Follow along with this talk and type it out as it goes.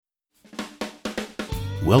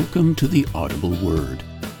Welcome to the Audible Word,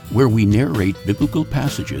 where we narrate biblical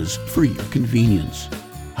passages for your convenience.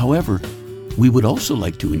 However, we would also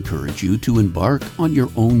like to encourage you to embark on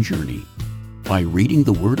your own journey by reading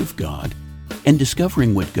the Word of God and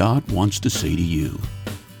discovering what God wants to say to you.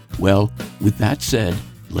 Well, with that said,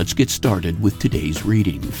 let's get started with today's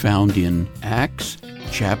reading, found in Acts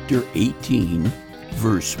chapter 18,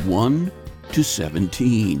 verse 1 to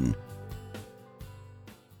 17.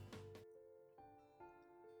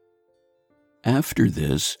 After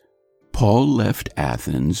this, Paul left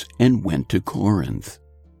Athens and went to Corinth.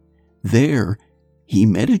 There, he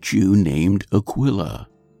met a Jew named Aquila,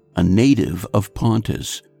 a native of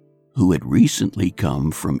Pontus, who had recently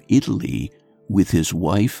come from Italy with his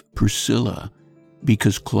wife Priscilla,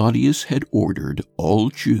 because Claudius had ordered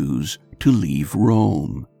all Jews to leave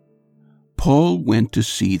Rome. Paul went to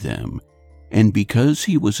see them, and because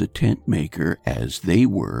he was a tent maker as they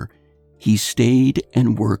were, he stayed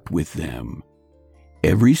and worked with them.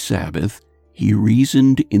 Every Sabbath, he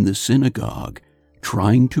reasoned in the synagogue,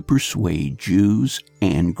 trying to persuade Jews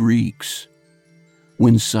and Greeks.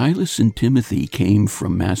 When Silas and Timothy came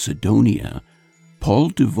from Macedonia, Paul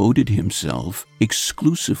devoted himself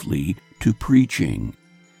exclusively to preaching,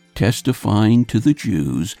 testifying to the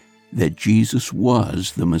Jews that Jesus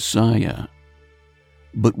was the Messiah.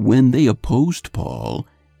 But when they opposed Paul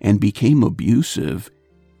and became abusive,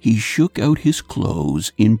 he shook out his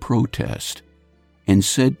clothes in protest and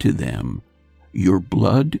said to them, "Your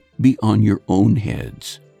blood be on your own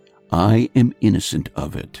heads. I am innocent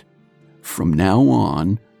of it. From now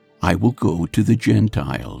on, I will go to the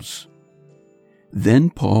Gentiles."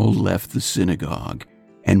 Then Paul left the synagogue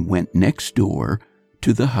and went next door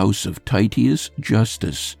to the house of Titius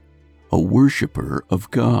Justus, a worshiper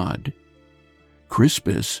of God.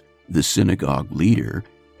 Crispus, the synagogue leader,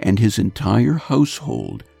 and his entire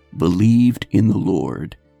household believed in the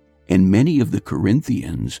Lord, and many of the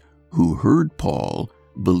Corinthians who heard Paul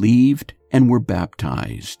believed and were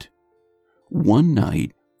baptized. One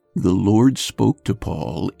night, the Lord spoke to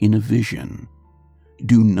Paul in a vision.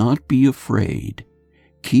 "Do not be afraid.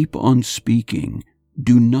 Keep on speaking.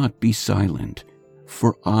 Do not be silent,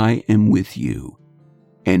 for I am with you,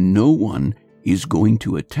 and no one is going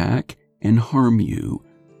to attack and harm you,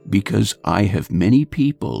 because I have many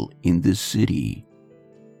people in this city."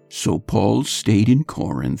 So Paul stayed in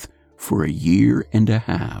Corinth for 1.5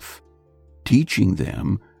 years, teaching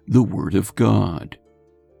them the Word of God.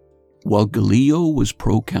 While Gallio was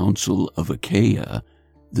proconsul of Achaia,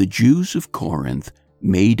 the Jews of Corinth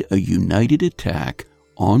made a united attack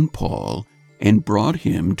on Paul and brought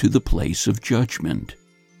him to the place of judgment.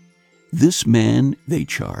 "This man," they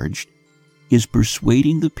charged, "is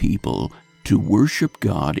persuading the people to worship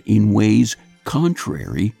God in ways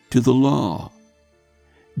contrary to the law."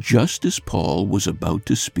 Just as Paul was about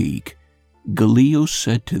to speak, Gallio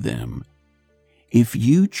said to them, "If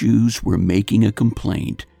you Jews were making a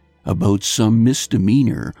complaint about some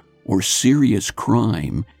misdemeanor or serious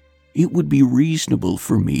crime, it would be reasonable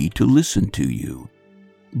for me to listen to you.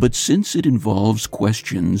 But since it involves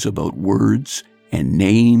questions about words and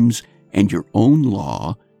names and your own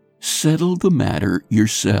law, settle the matter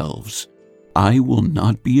yourselves. I will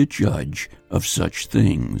not be a judge of such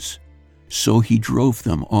things." So he drove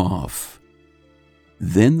them off.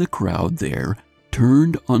 Then the crowd there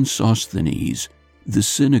turned on Sosthenes, the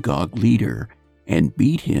synagogue leader, and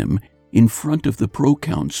beat him in front of the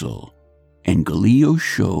proconsul, and Gallio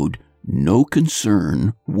showed no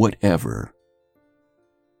concern whatever.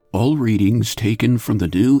 All readings taken from the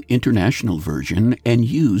New International Version and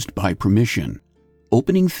used by permission.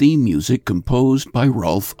 Opening theme music composed by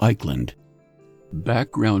Rolf Eichland.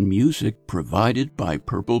 Background music provided by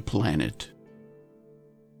Purple Planet.